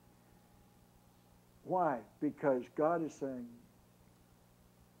up. Why? Because God is saying,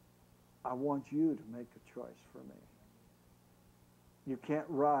 I want you to make a choice for me. You can't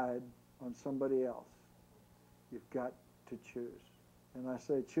ride on somebody else. You've got to choose. And I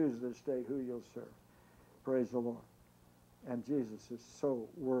say, choose this day who you'll serve. Praise the Lord. And Jesus is so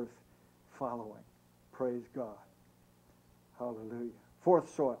worth following. Praise God. Hallelujah.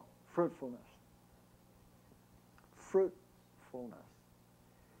 Fourth soil, fruitfulness. Fruitfulness.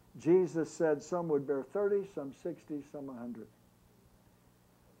 Jesus said some would bear 30, some 60, some 100.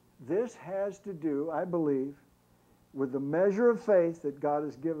 This has to do, I believe, with the measure of faith that God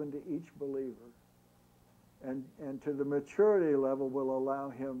has given to each believer, and to the maturity level will allow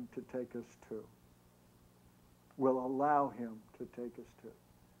him to take us to. Will allow him to take us to.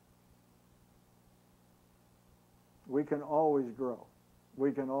 We can always grow.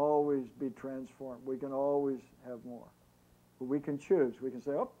 We can always be transformed. We can always have more. But we can choose. We can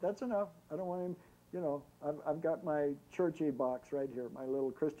say, oh, that's enough. I don't want him, I've got my churchy box right here, my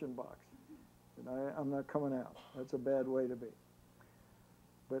little Christian box. And I'm not coming out. That's a bad way to be.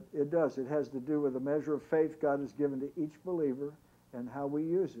 But it does. It has to do with the measure of faith God has given to each believer and how we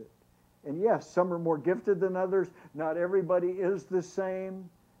use it. And yes, some are more gifted than others. Not everybody is the same.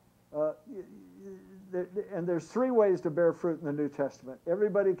 And there's three ways to bear fruit in the New Testament.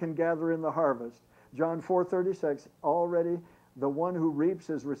 Everybody can gather in the harvest. John 4:36, already the one who reaps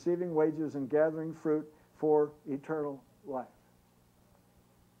is receiving wages and gathering fruit for eternal life.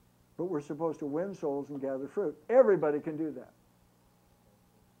 But we're supposed to win souls and gather fruit. Everybody can do that.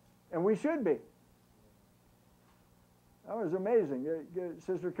 And we should be. That was amazing.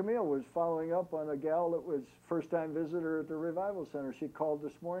 Sister Camille was following up on a gal that was first-time visitor at the Revival Center. She called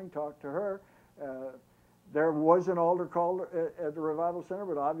this morning, talked to her. There was an altar call at the Revival Center,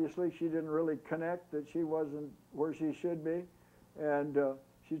 but obviously she didn't really connect that she wasn't where she should be. And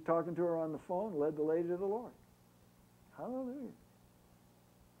she's talking to her on the phone, led the lady to the Lord. Hallelujah.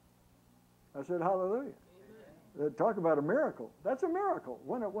 I said, hallelujah. Talk about a miracle. That's a miracle.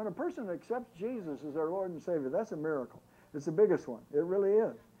 When a person accepts Jesus as their Lord and Savior, that's a miracle. It's the biggest one. It really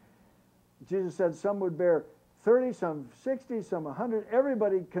is. Jesus said some would bear 30, some 60, some 100.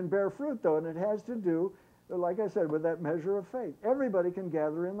 Everybody can bear fruit, though, and it has to do, like I said, with that measure of faith. Everybody can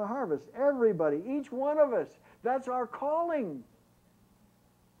gather in the harvest. Everybody, each one of us. That's our calling.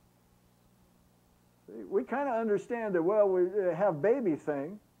 See, we kind of understand that, well, we have baby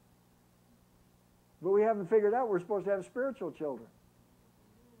thing, but we haven't figured out we're supposed to have spiritual children.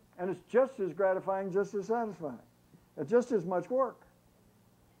 And it's just as gratifying, just as satisfying. It's just as much work.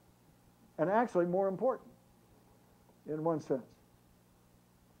 And actually more important, in one sense.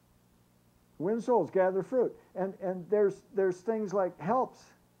 Win souls, gather fruit. And there's things like helps.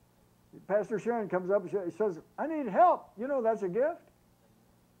 Pastor Sharon comes up and says, I need help. You know that's a gift.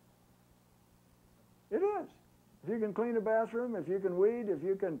 It is. If you can clean a bathroom, if you can weed, if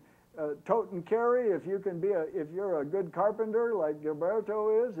you can tote and carry, if you're a good carpenter like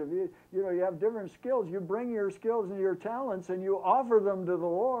Gilberto is, if you have different skills, you bring your skills and your talents and you offer them to the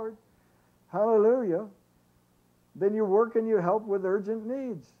Lord. Hallelujah. Then you work and you help with urgent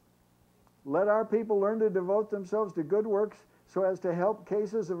needs. Let our people learn to devote themselves to good works so as to help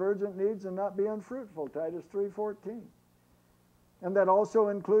cases of urgent needs and not be unfruitful. Titus 3:14. And that also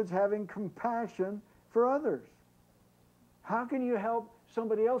includes having compassion for others. How can you help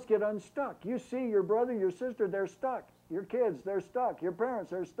somebody else get unstuck? You see your brother, your sister, they're stuck. Your kids, they're stuck. Your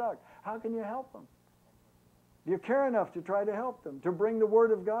parents, they're stuck. How can you help them? Do you care enough to try to help them, to bring the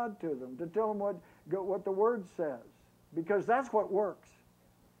Word of God to them, to tell them what the Word says? Because that's what works.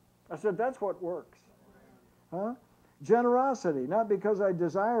 I said, that's what works. Huh? Generosity, not because I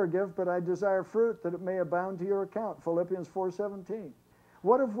desire a gift, but I desire fruit that it may abound to your account. Philippians 4:17.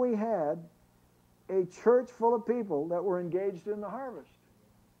 What if we had a church full of people that were engaged in the harvest?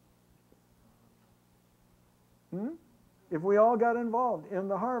 If we all got involved in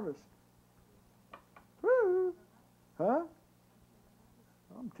the harvest. Woo! Huh?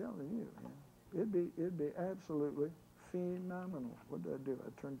 I'm telling you, man. It'd be absolutely phenomenal. What did I do?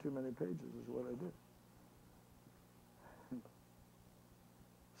 I turned too many pages is what I did.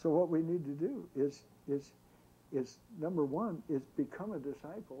 So what we need to do is number one, is become a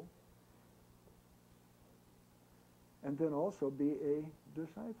disciple, and then also be a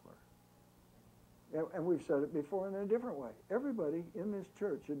discipler. And we've said it before in a different way. Everybody in this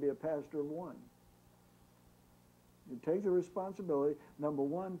church should be a pastor of one. You take the responsibility, number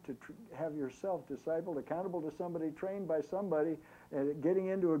one, to have yourself discipled, accountable to somebody, trained by somebody, and getting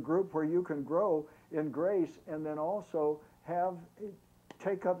into a group where you can grow in grace, and then also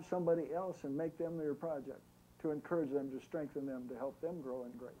take up somebody else and make them your project, to encourage them, to strengthen them, to help them grow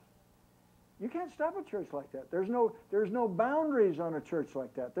in grace. You can't stop a church like that. There's no boundaries on a church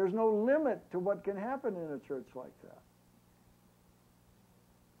like that. There's no limit to what can happen in a church like that.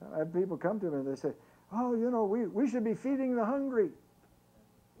 I have people come to me and they say, oh, you know, we should be feeding the hungry.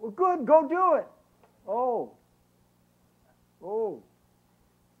 Well, good, go do it. Oh.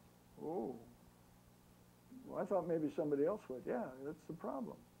 Well, I thought maybe somebody else would. Yeah, that's the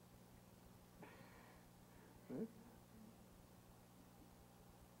problem. See?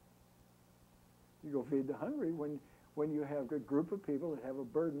 You go feed the hungry when you have a group of people that have a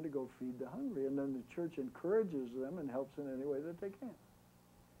burden to go feed the hungry, and then the church encourages them and helps in any way that they can.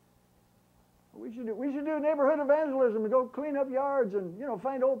 We should do neighborhood evangelism and go clean up yards and, you know,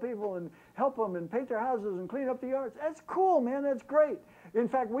 find old people and help them and paint their houses and clean up the yards. That's cool, man. That's great. In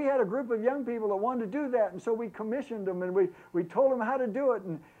fact, we had a group of young people that wanted to do that, and so we commissioned them and we told them how to do it,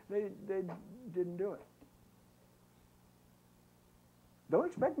 and they didn't do it. Don't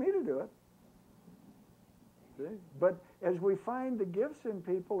expect me to do it. See? But as we find the gifts in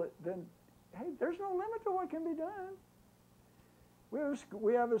people, then, hey, there's no limit to what can be done. We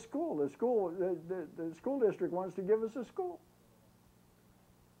have a school. The school district wants to give us a school.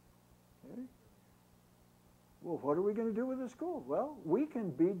 Okay? Well, what are we going to do with the school? Well, we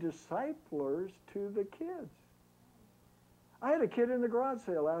can be disciplers to the kids. I had a kid in the garage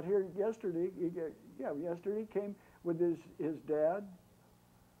sale out here yesterday. Yesterday came with his dad,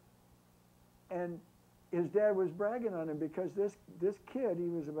 and his dad was bragging on him because this kid, he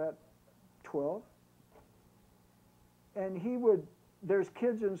was about 12, and there's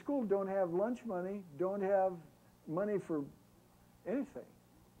kids in school don't have lunch money, don't have money for anything,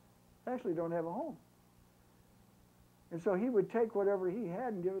 actually don't have a home. And so he would take whatever he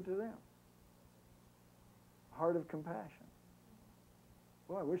had and give it to them. Heart of compassion.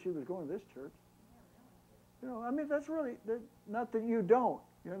 Well, I wish he was going to this church. You know, I mean, that's really, not that you don't,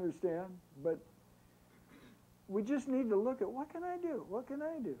 you understand, but we just need to look at what can I do? What can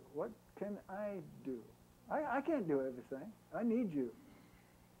I do? What can I do? I can't do everything. I need you.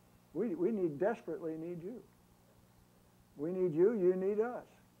 We desperately need you. We need you, you need us.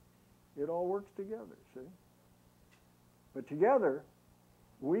 It all works together, see? But together,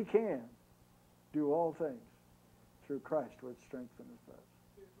 we can do all things through Christ, which strengtheneth us.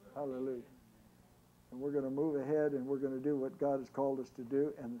 Hallelujah. And we're going to move ahead, and we're going to do what God has called us to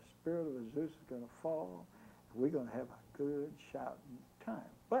do, and the spirit of Zeus is going to fall. We're going to have a good shouting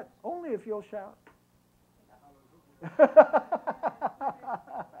time. But only if you'll shout.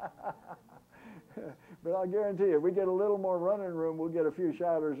 But I'll guarantee you, if we get a little more running room, we'll get a few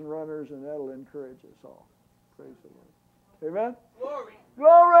shouters and runners, and that'll encourage us all. Praise the Lord. Amen? Glory.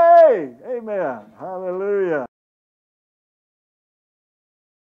 Glory! Amen. Hallelujah.